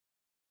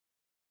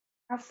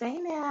I'll say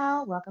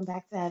now, welcome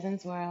back to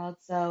Heaven's World.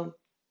 So,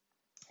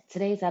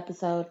 today's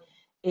episode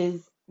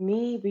is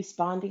me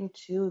responding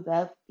to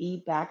the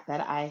feedback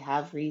that I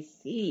have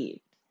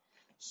received.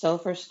 So,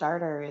 for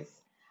starters,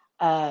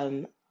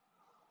 um,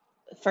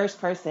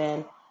 first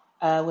person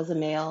was a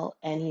male,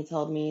 and he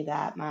told me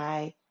that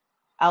my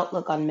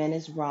outlook on men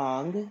is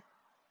wrong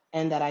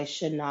and that I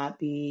should not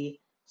be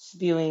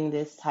spewing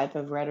this type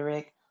of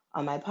rhetoric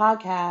on my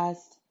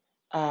podcast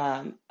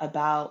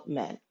about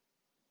men.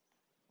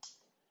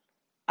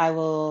 I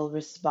will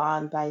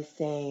respond by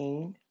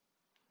saying,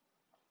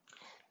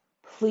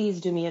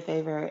 please do me a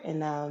favor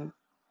and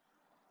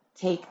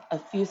take a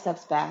few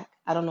steps back.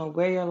 I don't know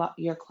where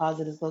your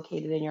closet is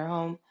located in your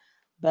home,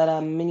 but I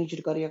need you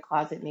to go to your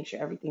closet, make sure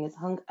everything is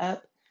hung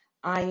up,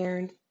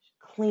 ironed,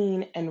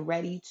 clean, and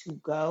ready to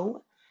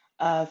go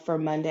for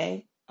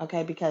Monday.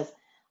 Okay, because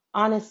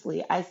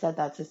honestly, I said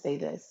that to say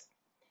this.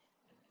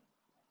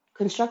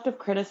 Constructive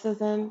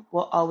criticism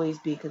will always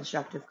be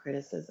constructive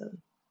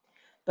criticism,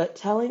 but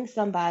telling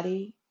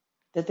somebody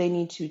that they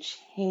need to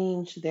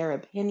change their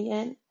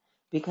opinion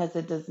because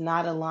it does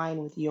not align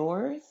with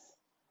yours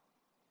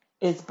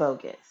is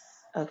bogus.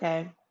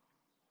 Okay.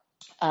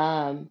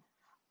 Um,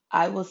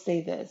 I will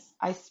say this.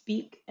 I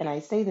speak, and I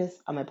say this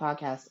on my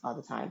podcast all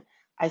the time.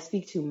 I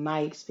speak to my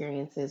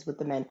experiences with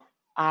the men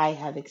I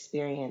have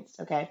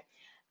experienced. Okay.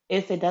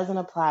 If it doesn't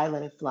apply,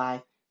 let it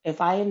fly. If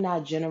I am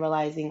not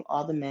generalizing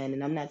all the men,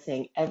 and I'm not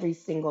saying every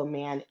single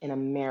man in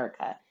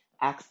America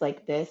acts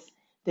like this,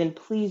 then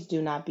please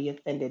do not be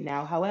offended.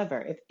 Now,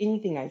 however, if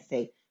anything I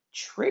say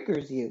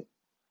triggers you,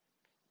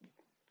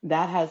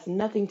 that has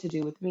nothing to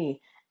do with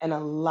me and a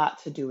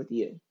lot to do with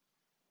you.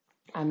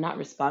 I'm not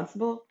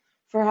responsible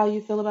for how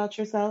you feel about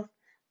yourself,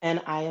 and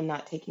I am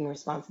not taking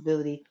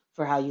responsibility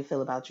for how you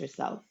feel about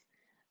yourself.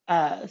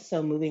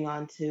 So, moving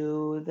on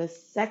to the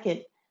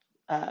second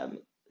um,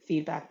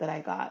 feedback that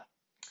I got.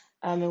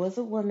 It was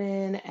a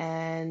woman,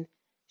 and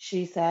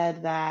she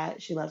said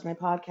that she loves my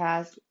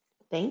podcast.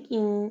 Thank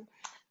you.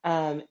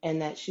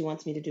 And that she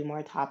wants me to do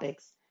more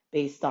topics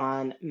based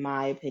on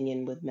my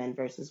opinion with men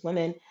versus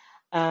women.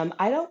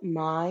 I don't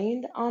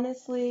mind,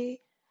 honestly.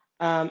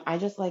 I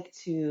just like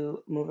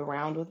to move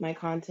around with my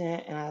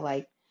content, and I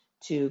like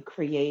to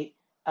create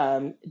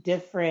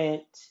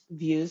different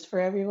views for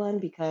everyone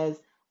because,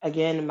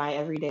 again, my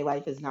everyday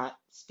life is not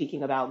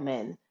speaking about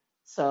men.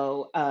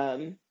 So,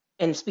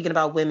 and speaking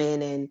about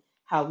women and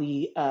how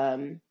we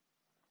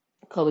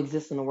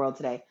coexist in the world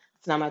today.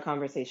 It's not my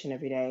conversation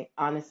every day.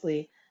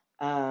 Honestly,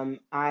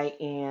 I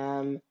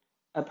am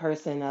a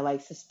person that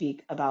likes to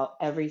speak about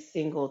every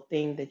single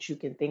thing that you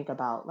can think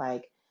about.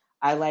 Like,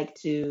 I like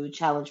to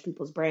challenge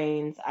people's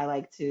brains. I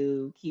like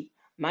to keep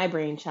my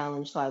brain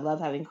challenged. So I love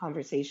having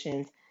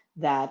conversations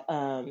that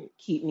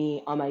keep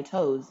me on my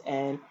toes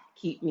and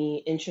keep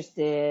me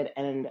interested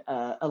and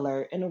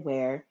alert and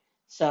aware.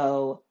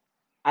 So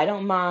I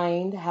don't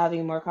mind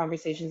having more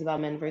conversations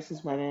about men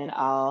versus women.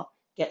 I'll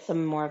get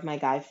some more of my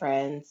guy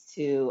friends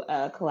to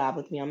collab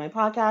with me on my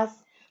podcast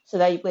so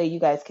that way you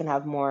guys can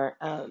have more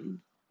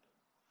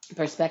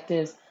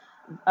perspectives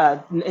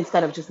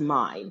instead of just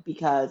mine.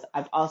 Because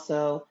I've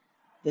also,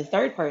 the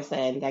third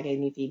person that gave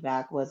me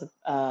feedback was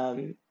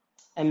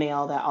a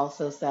male that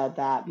also said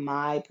that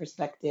my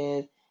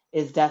perspective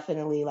is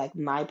definitely like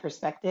my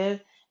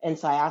perspective. And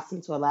so I asked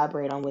him to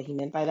elaborate on what he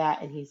meant by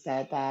that. And he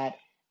said that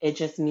it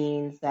just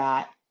means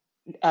that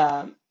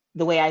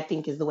the way I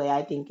think is the way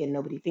I think, and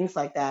nobody thinks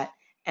like that.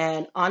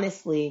 And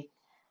honestly,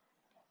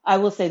 I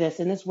will say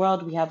this, in this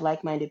world, we have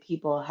like minded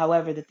people.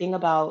 However, the thing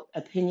about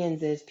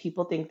opinions is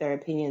people think their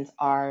opinions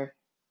are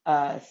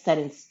set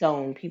in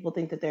stone. People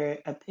think that their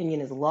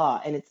opinion is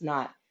law, and it's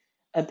not.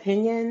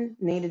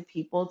 Opinionated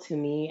people to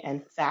me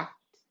and fact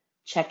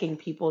checking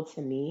people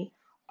to me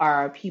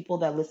are people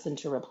that listen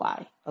to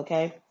reply,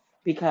 okay?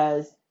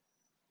 Because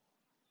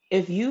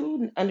if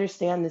you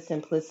understand the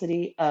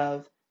simplicity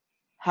of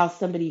how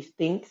somebody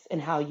thinks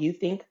and how you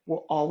think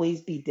will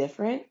always be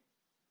different,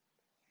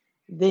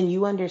 then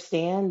you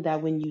understand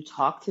that when you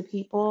talk to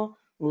people,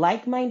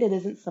 like minded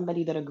isn't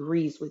somebody that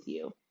agrees with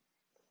you.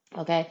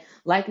 Okay.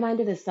 Like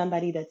minded is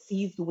somebody that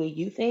sees the way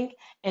you think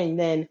and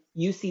then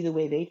you see the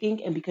way they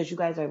think. And because you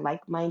guys are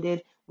like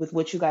minded with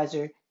what you guys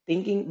are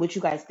thinking, what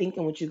you guys think,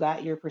 and what you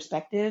got your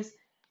perspectives,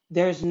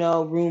 there's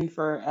no room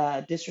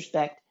for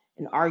disrespect,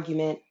 an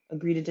argument,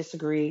 agree to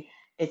disagree.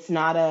 It's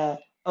not a,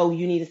 oh,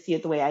 you need to see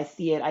it the way I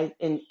see it.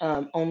 And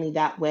only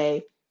that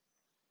way.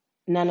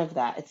 None of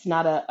that. It's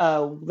not a,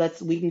 oh,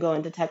 we can go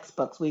into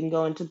textbooks, we can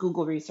go into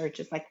Google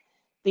researches, like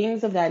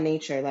things of that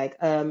nature. Like,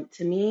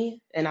 to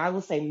me, and I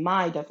will say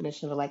my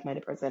definition of a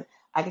like-minded person,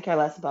 I could care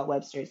less about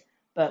Webster's,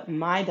 but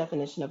my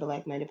definition of a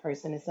like-minded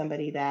person is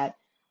somebody that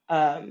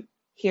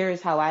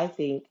hears how I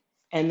think,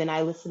 and then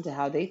I listen to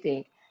how they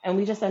think, and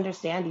we just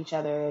understand each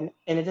other,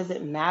 and it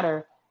doesn't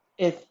matter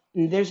if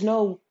there's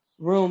no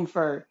room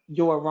for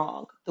you're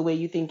wrong. The way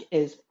you think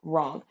is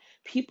wrong.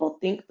 People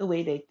think the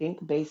way they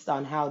think based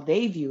on how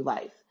they view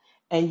life,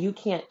 and you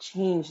can't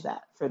change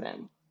that for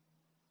them.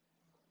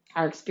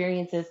 Our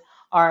experiences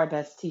are our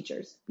best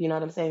teachers. You know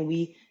what I'm saying?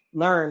 We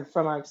learn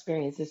from our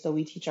experiences, so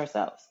we teach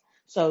ourselves.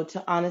 So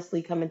to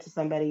honestly come into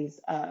somebody's,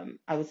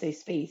 I would say,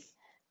 space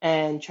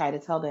and try to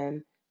tell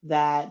them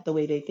that the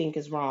way they think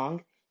is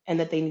wrong and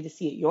that they need to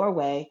see it your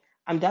way,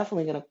 I'm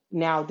definitely going to.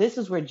 Now, this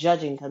is where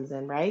judging comes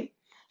in, right?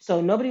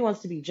 So nobody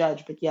wants to be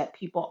judged, but yet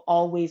people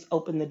always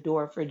open the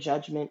door for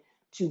judgment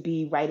to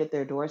be right at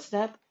their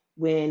doorstep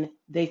when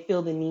they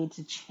feel the need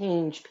to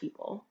change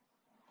people.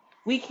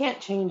 We can't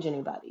change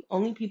anybody.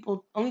 Only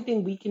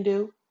thing we can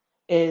do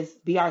is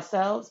be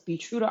ourselves, be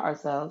true to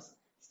ourselves,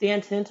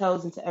 stand 10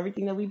 toes into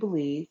everything that we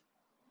believe,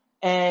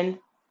 and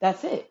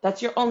that's it.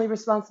 That's your only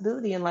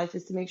responsibility in life,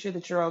 is to make sure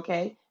that you're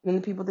okay and then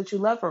the people that you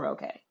love are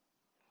okay.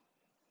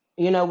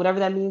 Whatever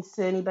that means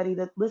to anybody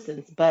that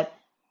listens. But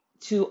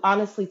to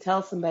honestly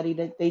tell somebody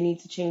that they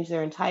need to change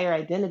their entire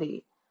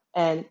identity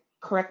and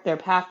correct their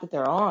path that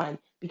they're on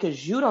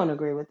because you don't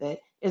agree with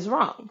it is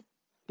wrong.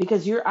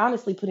 Because you're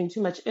honestly putting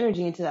too much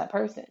energy into that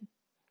person.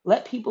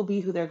 Let people be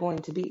who they're going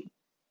to be,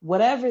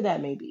 whatever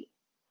that may be,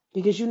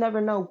 because you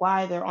never know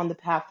why they're on the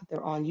path that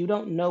they're on. You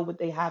don't know what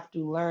they have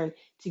to learn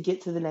to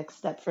get to the next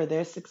step for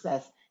their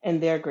success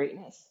and their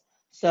greatness.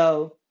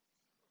 So,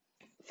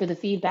 for the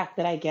feedback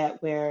that I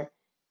get, where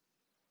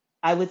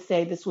I would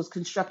say this was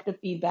constructive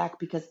feedback,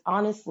 because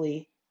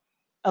honestly,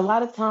 a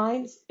lot of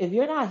times, if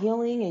you're not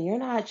healing and you're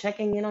not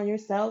checking in on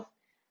yourself,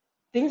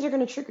 things are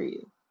going to trigger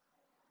you.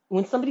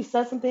 When somebody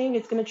says something,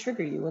 it's going to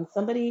trigger you.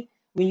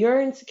 When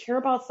you're insecure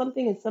about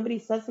something and somebody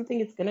says something,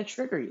 it's going to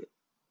trigger you.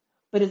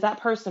 But is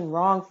that person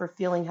wrong for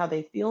feeling how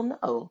they feel?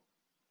 No.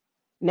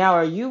 Now,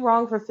 are you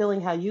wrong for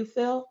feeling how you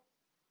feel?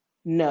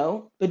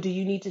 No. But do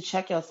you need to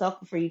check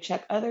yourself before you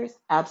check others?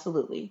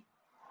 Absolutely.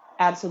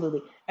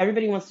 Absolutely.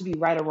 Everybody wants to be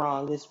right or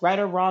wrong. This right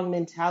or wrong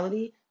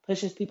mentality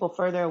pushes people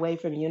further away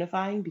from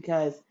unifying,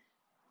 because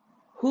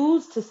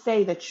who's to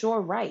say that you're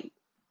right?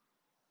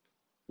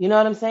 You know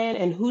what I'm saying?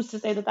 And who's to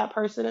say that that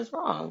person is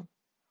wrong?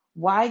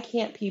 Why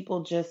can't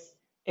people just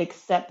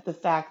accept the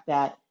fact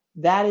that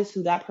that is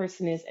who that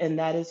person is and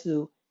that is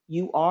who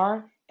you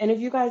are? And if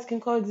you guys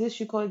can coexist,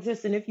 you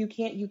coexist. And if you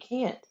can't, you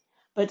can't.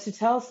 But to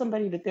tell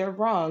somebody that they're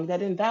wrong,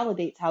 that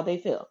invalidates how they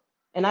feel.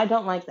 And I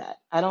don't like that.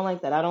 I don't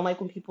like that. I don't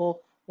like when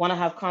people want to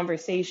have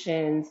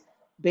conversations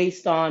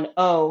based on,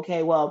 oh,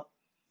 okay, well,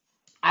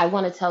 I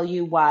want to tell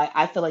you why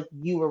I feel like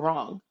you were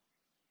wrong.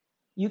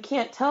 You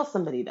can't tell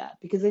somebody that,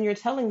 because then you're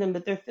telling them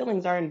that their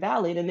feelings are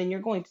invalid, and then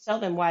you're going to tell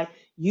them why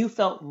you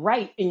felt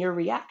right in your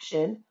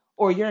reaction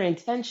or your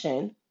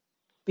intention,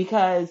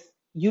 because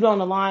you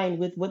don't align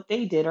with what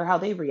they did or how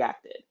they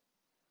reacted.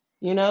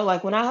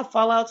 Like when I have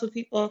fallouts with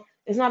people,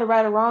 it's not a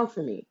right or wrong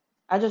for me.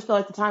 I just feel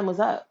like the time was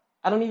up.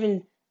 I don't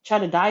even try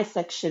to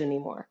dissect shit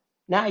anymore.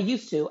 Now I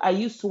used to. I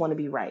used to want to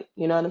be right.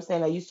 You know what I'm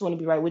saying? I used to want to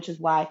be right, which is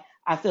why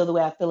I feel the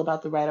way I feel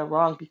about the right or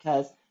wrong,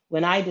 because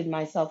when I did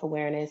my self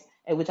awareness,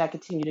 and which I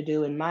continue to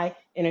do in my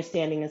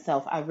understanding of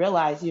self, I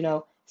realized,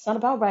 it's not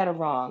about right or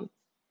wrong.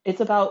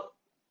 It's about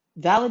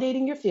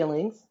validating your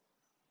feelings,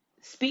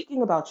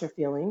 speaking about your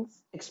feelings,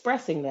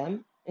 expressing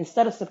them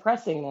instead of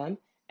suppressing them.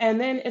 And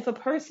then if a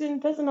person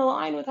doesn't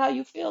align with how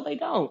you feel, they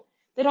don't.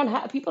 They don't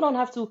have People don't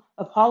have to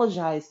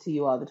apologize to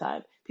you all the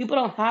time. People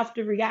don't have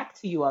to react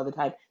to you all the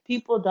time.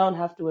 People don't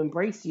have to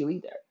embrace you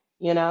either,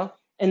 you know?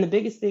 And the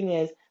biggest thing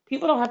is,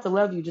 people don't have to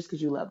love you just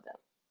because you love them.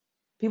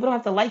 People don't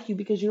have to like you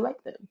because you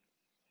like them.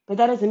 But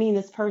that doesn't mean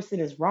this person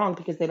is wrong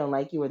because they don't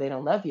like you or they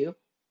don't love you.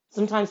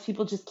 Sometimes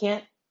people just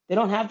can't, they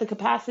don't have the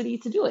capacity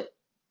to do it.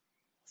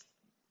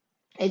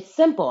 It's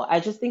simple. I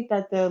just think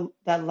that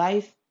that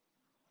life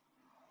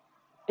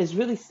is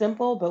really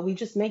simple, but we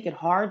just make it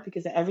hard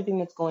because of everything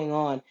that's going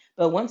on.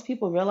 But once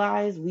people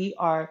realize we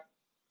are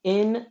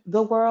in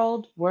the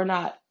world, we're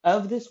not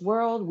of this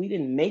world, we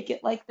didn't make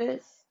it like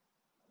this,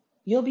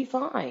 you'll be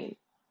fine.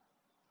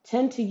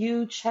 Tend to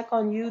you, check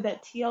on you.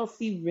 That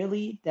TLC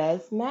really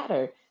does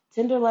matter.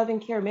 Tender love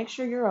and care. Make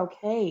sure you're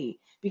okay.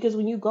 Because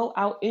when you go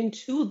out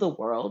into the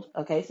world,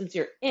 okay, since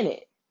you're in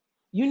it,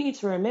 you need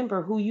to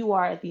remember who you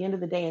are at the end of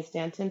the day and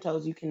stand 10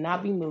 toes. You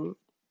cannot be moved.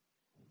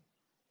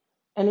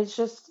 And it's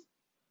just,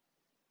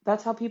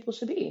 that's how people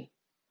should be.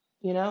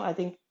 I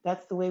think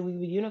that's the way we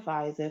would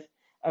unify, is if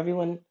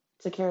everyone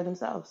took care of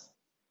themselves.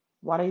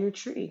 Water your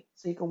tree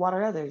so you can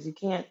water others. You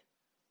can't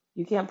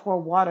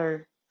pour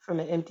water from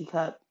an empty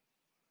cup,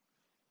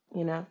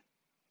 you know?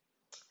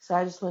 So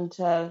I just want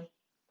to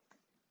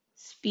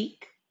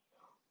speak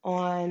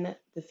on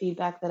the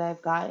feedback that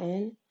I've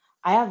gotten.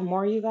 I have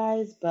more, you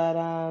guys, but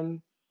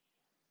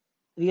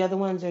the other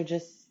ones are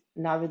just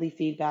not really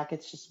feedback.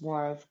 It's just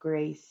more of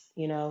grace.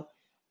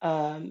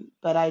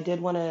 But I did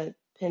want to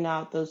pin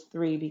out those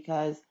three,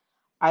 because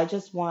I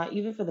just want,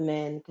 even for the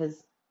men,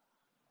 because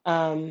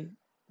um,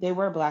 they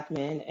were black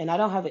men, and I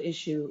don't have an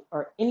issue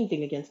or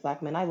anything against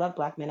black men. I love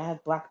black men. I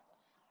have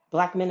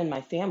black men in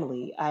my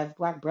family. I have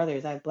black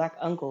brothers. I have black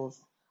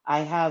uncles.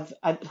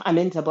 I'm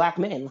into black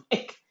men.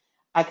 Like,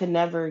 I could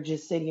never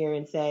just sit here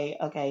and say,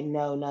 okay,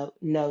 no, no,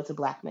 no to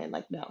black men.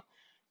 Like, no.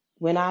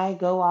 When I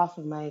go off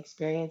of my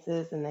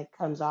experiences and it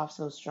comes off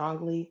so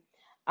strongly,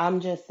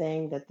 I'm just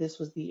saying that this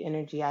was the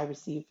energy I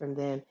received from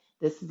them.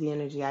 this is the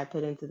energy I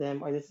put into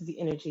them, or this is the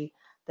energy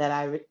that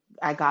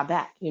I got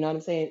back. You know what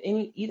I'm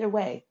saying? Either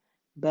way,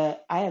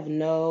 but I have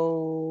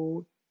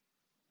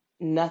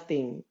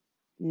nothing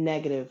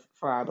negative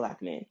for our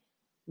black men.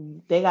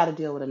 They got to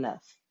deal with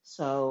enough.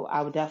 So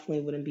I would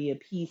definitely wouldn't be a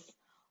piece,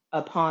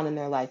 a pawn in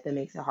their life that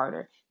makes it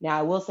harder. Now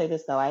I will say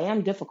this though, I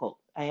am difficult.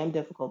 I am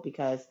difficult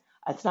because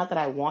it's not that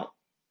I want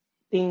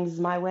things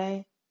my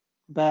way,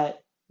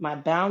 but my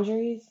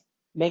boundaries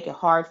make it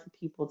hard for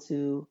people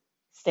to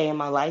stay in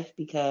my life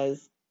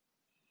because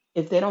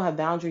if they don't have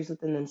boundaries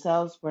within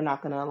themselves, we're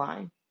not going to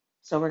align.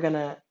 So we're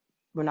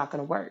not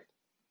going to work.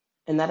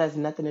 And that has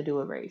nothing to do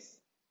with race.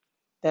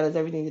 That has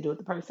everything to do with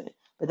the person.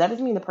 But that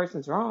doesn't mean the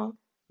person's wrong.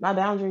 My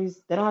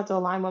boundaries, they don't have to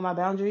align with my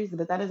boundaries,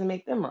 but that doesn't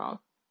make them wrong.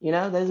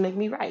 That doesn't make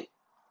me right.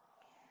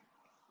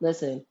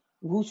 Listen,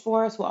 who's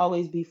for us will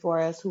always be for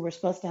us. Who we're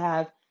supposed to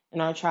have in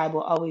our tribe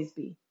will always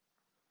be.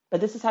 But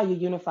this is how you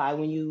unify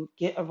when you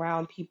get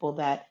around people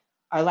that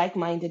are like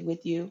minded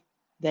with you,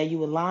 that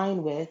you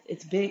align with.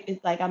 It's big.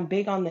 It's like I'm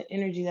big on the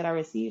energy that I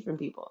receive from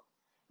people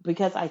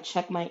because I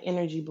check my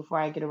energy before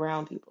I get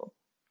around people.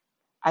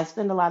 I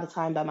spend a lot of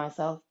time by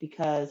myself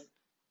because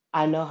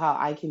I know how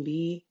I can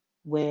be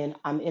when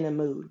I'm in a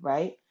mood,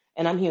 right?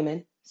 And I'm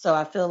human. So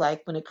I feel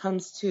like when it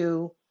comes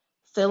to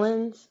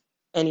feelings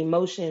and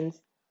emotions,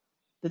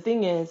 the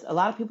thing is, a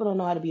lot of people don't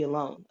know how to be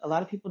alone. A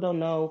lot of people don't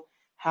know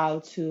how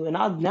to, and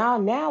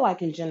now I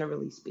can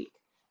generally speak.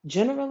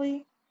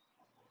 Generally,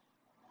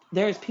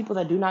 there's people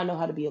that do not know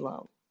how to be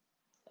alone,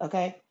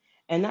 okay?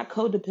 And that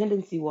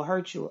codependency will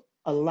hurt you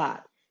a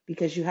lot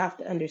because you have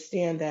to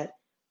understand that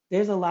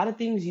there's a lot of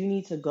things you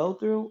need to go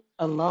through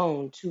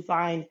alone to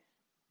find,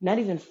 not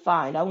even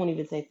find, I won't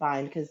even say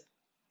find because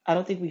I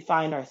don't think we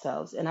find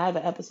ourselves. And I have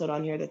an episode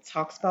on here that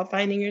talks about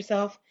finding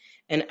yourself.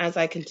 And as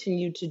I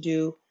continued to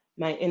do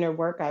my inner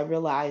work, I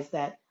realized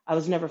that I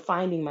was never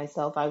finding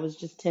myself. I was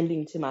just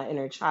tending to my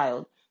inner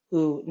child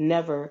who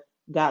never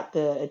got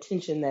the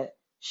attention that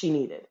she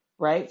needed,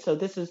 right? So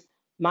this is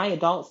my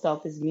adult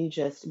self is me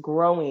just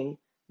growing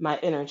my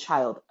inner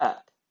child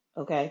up,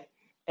 okay?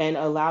 And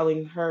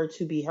allowing her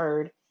to be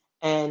heard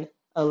and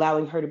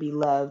allowing her to be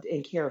loved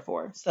and cared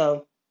for.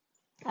 So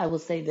I will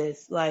say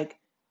this, like,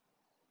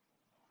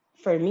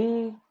 for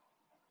me,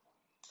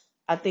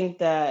 I think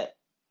that,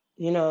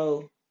 you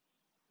know,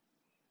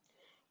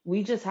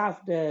 we just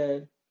have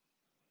to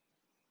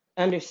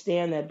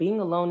understand that being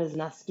alone is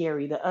not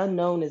scary. The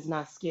unknown is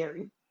not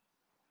scary.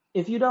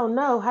 If you don't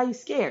know, how you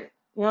scared?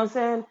 You know what I'm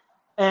saying?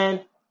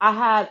 And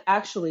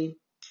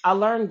I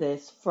learned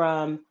this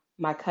from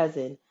my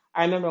cousin.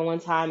 I remember one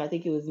time, I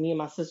think it was me and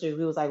my sister,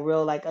 we was like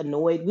real like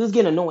annoyed. We was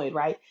getting annoyed,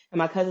 right? And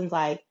my cousin's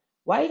like,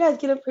 why are you guys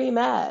getting pretty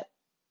mad?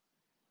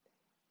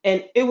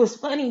 And it was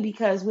funny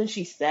because when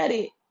she said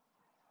it,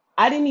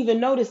 I didn't even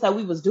notice that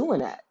we was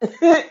doing that.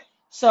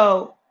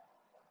 So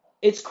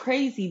it's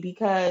crazy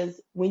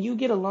because when you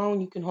get alone,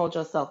 you can hold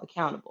yourself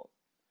accountable.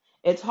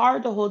 It's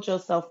hard to hold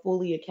yourself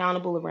fully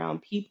accountable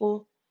around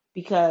people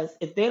because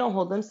if they don't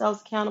hold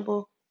themselves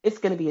accountable, it's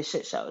going to be a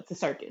shit show. It's a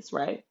circus,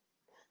 right?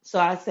 So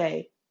I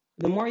say,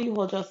 the more you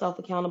hold yourself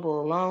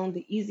accountable alone,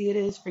 the easier it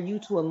is for you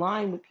to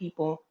align with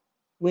people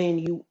when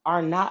you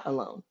are not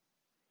alone.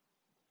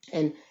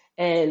 And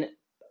and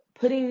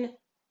putting,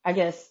 I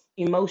guess,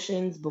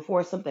 emotions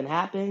before something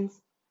happens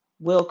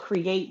will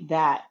create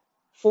that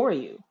for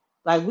you.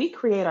 Like we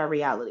create our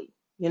reality.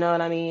 You know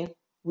what I mean?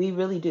 We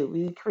really do.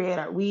 We create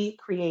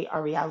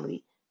our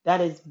reality.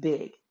 That is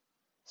big.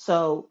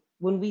 So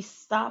when we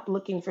stop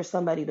looking for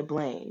somebody to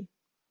blame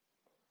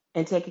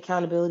and take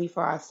accountability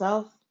for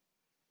ourselves,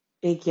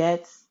 it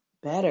gets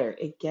better.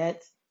 It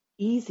gets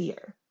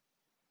easier.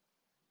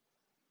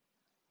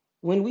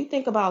 When we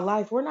think about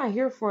life, we're not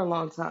here for a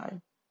long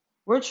time.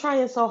 We're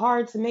trying so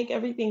hard to make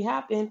everything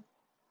happen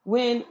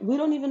when we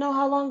don't even know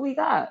how long we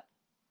got.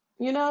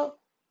 You know,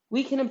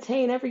 we can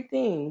obtain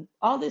everything.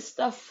 All this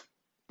stuff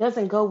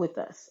doesn't go with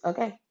us,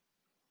 okay?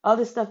 All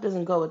this stuff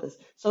doesn't go with us.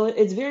 So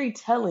it's very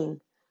telling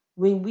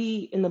when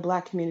we in the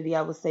black community,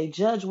 I would say,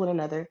 judge one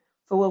another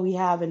for what we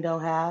have and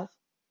don't have.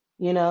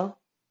 You know,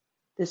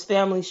 this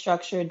family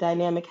structure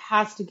dynamic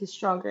has to get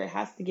stronger. It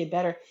has to get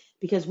better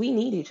because we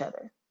need each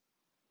other,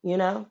 you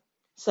know?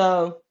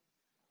 So,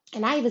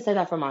 and I even say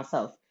that for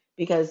myself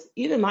because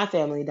even my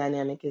family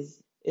dynamic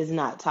is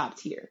not top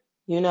tier,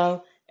 you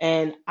know,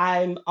 and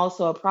I'm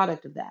also a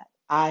product of that.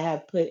 I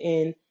have put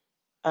in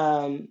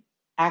um,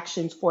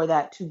 actions for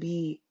that to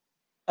be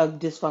a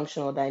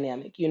dysfunctional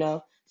dynamic, you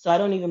know. So I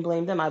don't even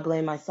blame them. I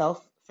blame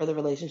myself for the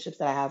relationships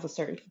that I have with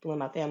certain people in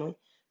my family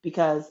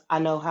because I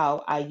know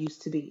how I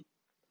used to be.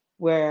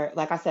 Where,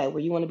 like I said,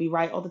 where you want to be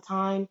right all the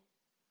time,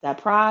 that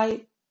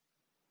pride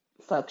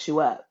fucks you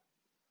up.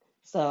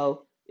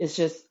 So it's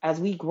just as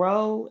we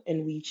grow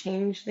and we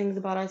change things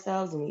about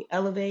ourselves and we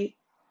elevate,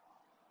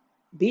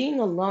 being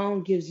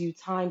alone gives you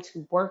time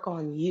to work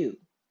on you.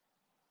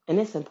 And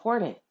it's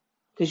important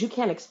because you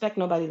can't expect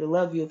nobody to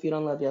love you if you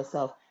don't love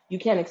yourself. You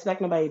can't expect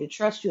nobody to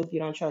trust you if you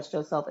don't trust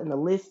yourself. And the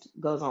list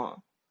goes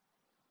on.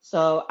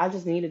 So I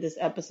just needed this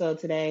episode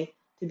today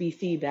to be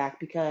feedback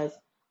because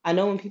I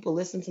know when people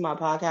listen to my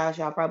podcast,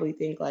 y'all probably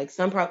think like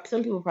some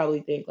people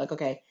probably think like,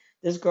 okay,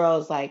 this girl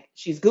is like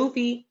she's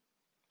goofy.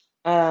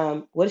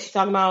 What is she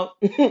talking about?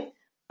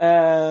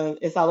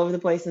 It's all over the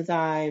place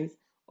sometimes,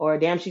 or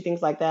damn, she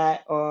thinks like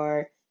that,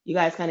 or you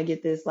guys kind of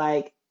get this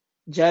like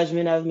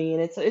judgment of me,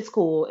 and it's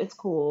cool, it's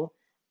cool,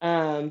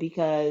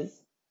 because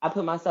I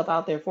put myself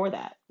out there for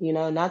that,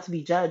 not to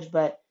be judged,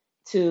 but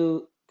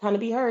to kind of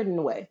be heard in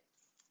a way.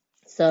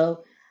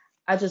 So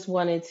I just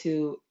wanted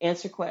to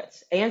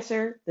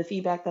answer the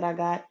feedback that I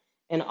got,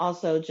 and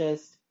also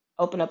just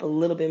open up a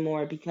little bit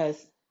more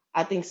because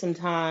I think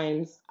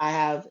sometimes I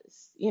have,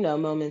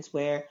 moments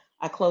where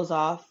I close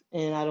off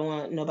and I don't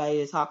want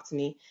nobody to talk to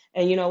me.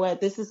 And you know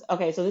what? This is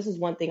okay. So this is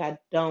one thing I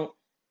don't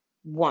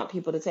want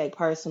people to take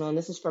personal, and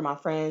this is for my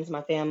friends,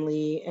 my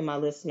family, and my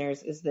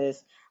listeners. Is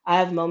this? I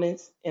have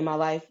moments in my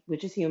life,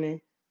 which is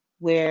human,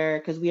 where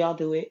because we all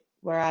do it,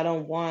 where I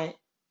don't want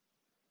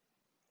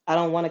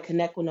to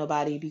connect with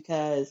nobody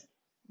because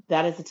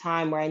that is the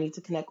time where I need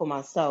to connect with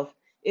myself.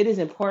 It is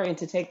important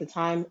to take the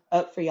time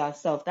up for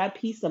yourself. That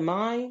peace of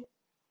mind,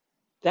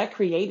 that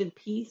creative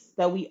peace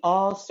that we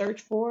all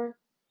search for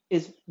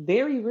is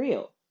very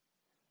real.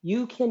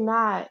 You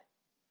cannot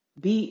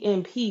be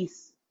in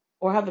peace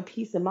or have a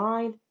peace of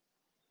mind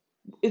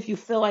if you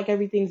feel like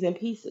everything's in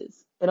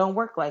pieces. It don't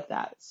work like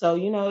that. So,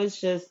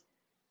 it's just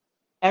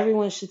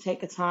everyone should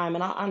take a time,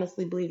 and I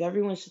honestly believe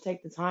everyone should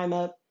take the time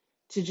up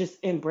to just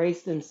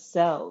embrace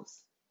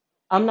themselves.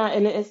 I'm not,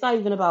 and it's not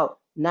even about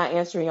not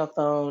answering your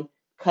phone,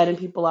 cutting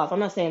people off. I'm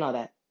not saying all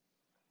that.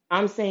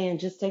 I'm saying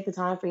just take the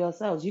time for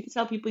yourselves. You can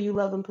tell people you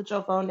love them, put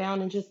your phone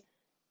down, and just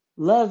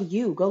love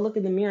you. Go look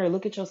in the mirror,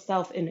 look at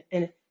yourself, and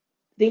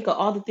think of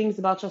all the things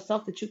about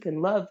yourself that you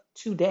can love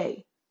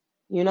today,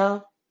 you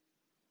know,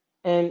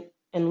 and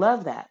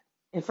love that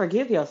and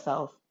forgive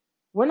yourself.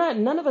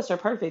 None of us are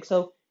perfect.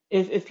 So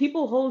if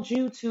people hold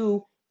you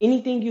to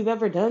anything you've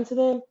ever done to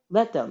them,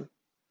 let them.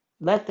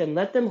 Let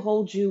them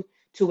hold you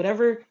to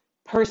whatever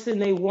person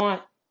they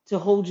want to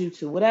hold you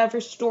to,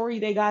 whatever story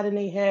they got in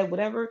their head,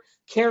 whatever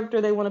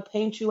character they want to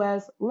paint you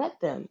as, let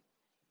them.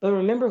 But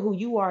remember who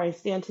you are and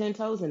stand 10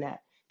 toes in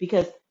that.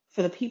 Because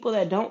for the people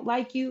that don't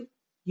like you,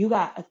 you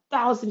got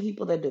 1,000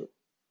 people that do.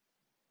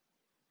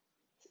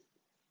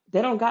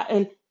 They don't got,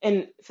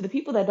 and for the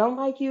people that don't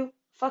like you,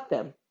 fuck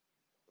them.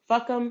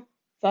 Fuck them,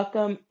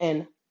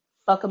 and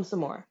fuck them some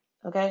more.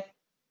 Okay?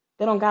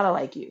 They don't gotta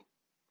like you.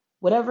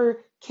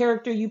 Whatever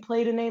character you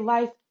played in their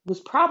life was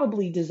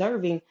probably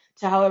deserving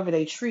to however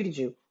they treated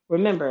you.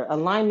 Remember,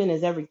 alignment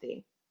is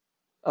everything.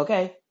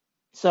 Okay?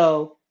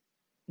 So,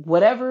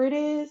 whatever it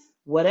is,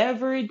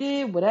 whatever it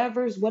did,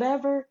 whatever's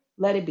whatever,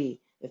 let it be.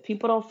 If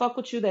people don't fuck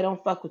with you, they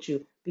don't fuck with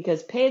you.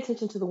 Because pay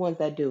attention to the ones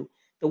that do.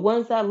 The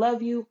ones that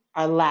love you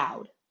are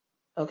loud.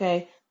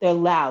 Okay? They're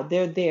loud.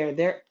 They're there.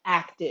 They're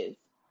active.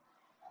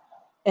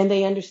 And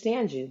they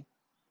understand you.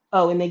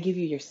 Oh, and they give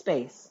you your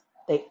space.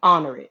 They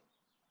honor it.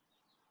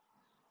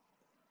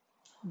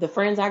 The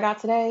friends I got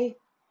today,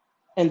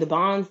 and the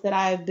bonds that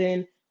I've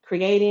been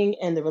creating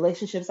and the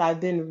relationships I've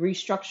been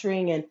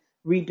restructuring and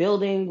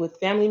rebuilding with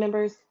family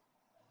members,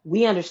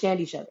 we understand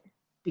each other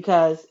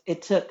because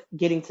it took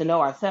getting to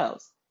know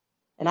ourselves.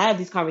 And I have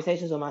these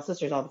conversations with my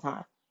sisters all the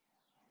time,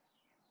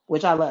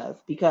 which I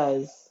love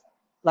because,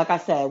 like I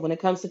said, when it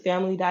comes to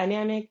family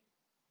dynamic,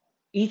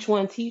 each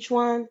one teach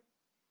one.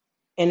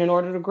 And in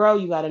order to grow,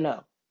 you got to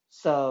know.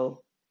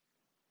 So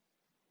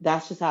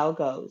that's just how it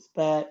goes.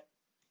 But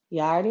you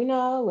already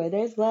know where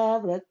there's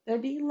love, let there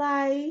be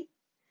light.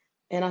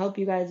 And I hope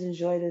you guys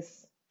enjoy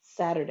this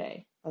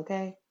Saturday.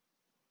 Okay?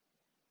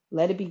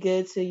 Let it be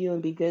good to you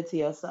and be good to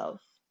yourself.